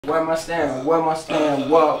Where my stand? Where my stand?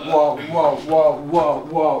 What?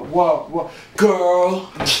 Girl,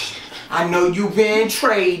 I know you been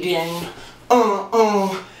trading,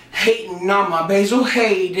 hating on my Basil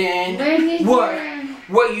Hayden. What?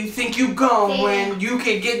 Where you think you going? You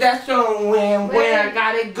can get that stone when I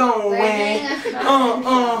got it going.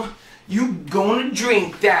 You gonna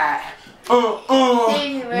drink that.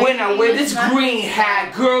 When I wear this green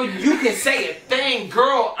hat, girl, you can say a thing,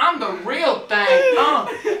 girl. I'm the real thing.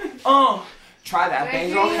 Try that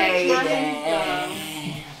Basil Hayden.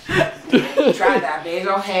 Try that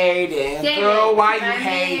Basil Hayden. Girl, why you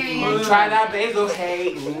hating? Try that Basil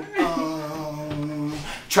Hayden.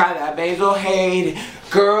 Try that Basil Hayden.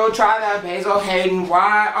 Girl, try that Basil Hayden.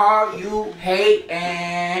 Why are you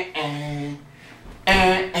hating?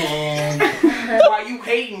 Why you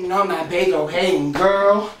hating on that Basil Hayden,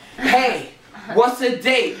 girl? Hey, what's the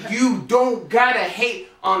date? You don't gotta hate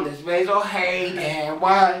on this Basil Hayden.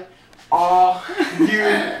 Why are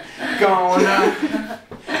you gonna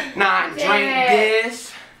not drink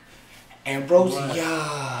this? Ambrosia,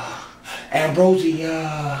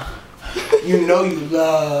 you know you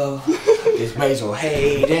love this Basil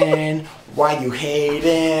Hayden. Why you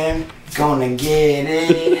hating? Gonna get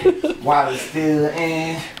it while it's still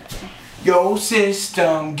in your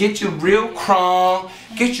system. Get you real crunk,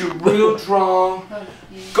 get you real drunk.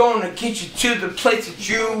 Gonna get you to the place that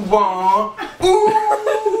you want. Ooh,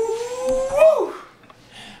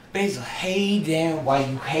 Basil Hayden, why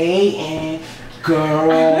you hating,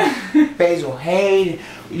 girl? Basil Hayden,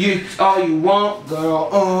 you all you want,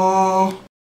 girl.